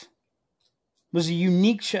Sopranos was a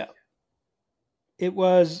unique show. It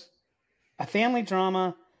was a family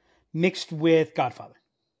drama mixed with Godfather.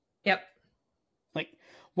 Yep. Like,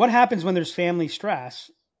 what happens when there's family stress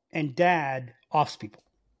and dad offs people?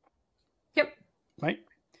 Yep. Right?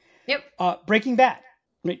 Yep. Breaking Bad.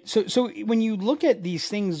 Right? So when you look at these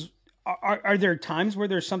things, are there times where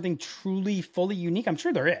there's something truly, fully unique? I'm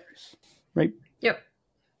sure there is. Right? Yep.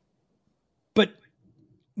 But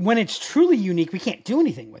when it's truly unique, we can't do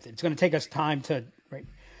anything with it. It's going to take us time to, right?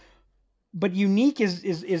 But unique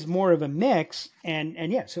is more of a mix, and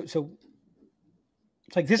yeah, so it's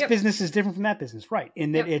like this business is different from that business, right?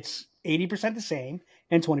 In that it's 80% the same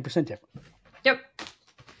and 20% different. Yep.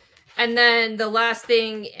 And then the last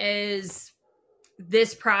thing is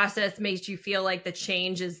this process makes you feel like the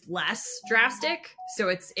change is less drastic. So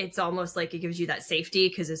it's almost like it gives you that safety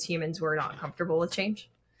because as humans, we're not comfortable with change.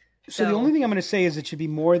 So the only thing I'm going to say is it should be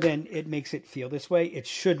more than it makes it feel this way. It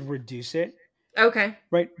should reduce it. Okay.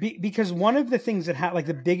 Right. Because one of the things that like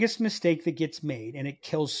the biggest mistake that gets made and it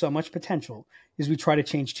kills so much potential is we try to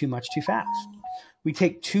change too much too fast. We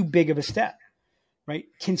take too big of a step, right?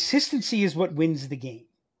 Consistency is what wins the game.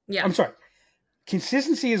 Yeah. I'm sorry.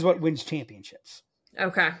 Consistency is what wins championships.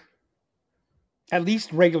 Okay. At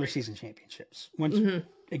least regular season championships. Once you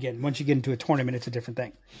get into a tournament, it's a different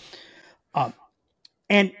thing.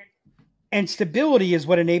 And stability is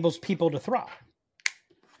what enables people to thrive.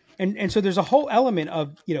 And so there's a whole element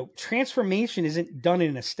of, transformation isn't done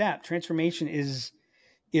in a step. Transformation is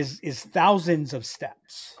thousands of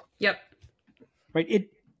steps. Yep. Right.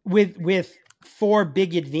 With 4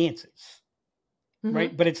 big advances.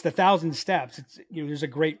 Right. But it's the 1,000 steps. It's, there's a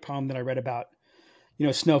great poem that I read about,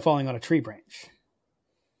 snow falling on a tree branch.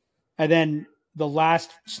 And then the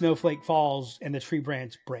last snowflake falls and the tree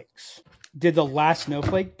branch breaks. Did the last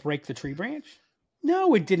snowflake break the tree branch?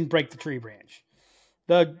 No, it didn't break the tree branch.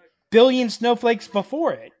 The billion snowflakes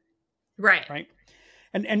before it. Right. Right.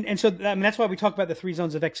 And so that's why we talk about the 3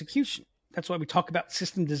 zones of execution. That's why we talk about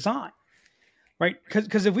system design. Right.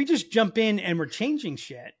 Because if we just jump in and we're changing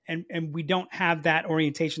shit and we don't have that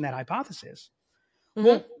orientation, that hypothesis,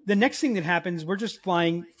 well, the next thing that happens, we're just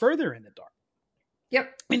flying further in the dark.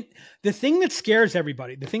 Yep. And the thing that scares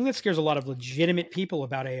everybody, the thing that scares a lot of legitimate people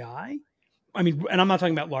about AI, I mean, and I'm not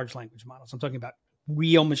talking about large language models, I'm talking about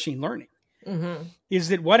real machine learning, is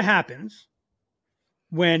that what happens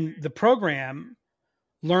when the program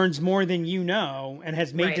learns more than you know and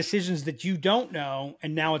has made decisions that you don't know,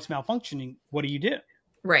 and now it's malfunctioning, what do you do?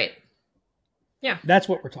 Right. Yeah. That's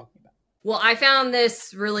what we're talking about. Well, I found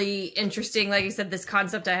this really interesting. Like I said, this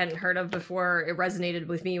concept I hadn't heard of before. It resonated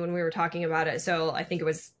with me when we were talking about it. So I think it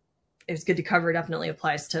was good to cover. It definitely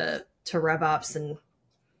applies to RevOps, and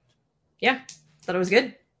yeah, thought it was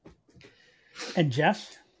good. And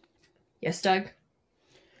Jess? Yes, Doug?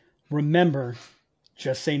 Remember,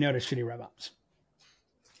 just say no to shitty RevOps.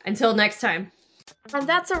 Until next time. And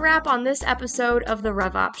that's a wrap on this episode of the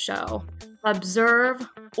RevOps Show. Observe,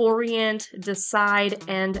 orient, decide,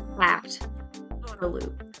 and act. OODA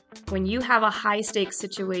loop. When you have a high-stakes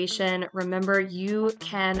situation, remember you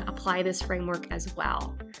can apply this framework as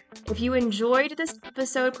well. If you enjoyed this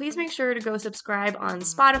episode, please make sure to go subscribe on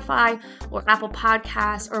Spotify or Apple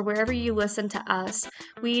Podcasts or wherever you listen to us.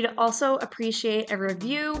 We'd also appreciate a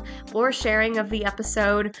review or sharing of the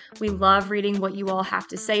episode. We love reading what you all have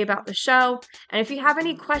to say about the show. And if you have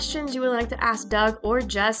any questions you would like to ask Doug or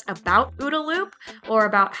Jess about OODA Loop or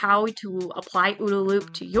about how to apply OODA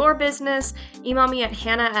Loop to your business, email me at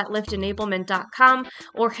hannah@liftenablement.com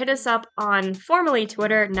or hit us up on formerly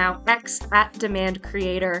Twitter, now X,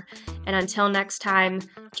 @DemandCreator. And until next time,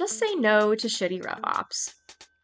 just say no to shitty RevOps.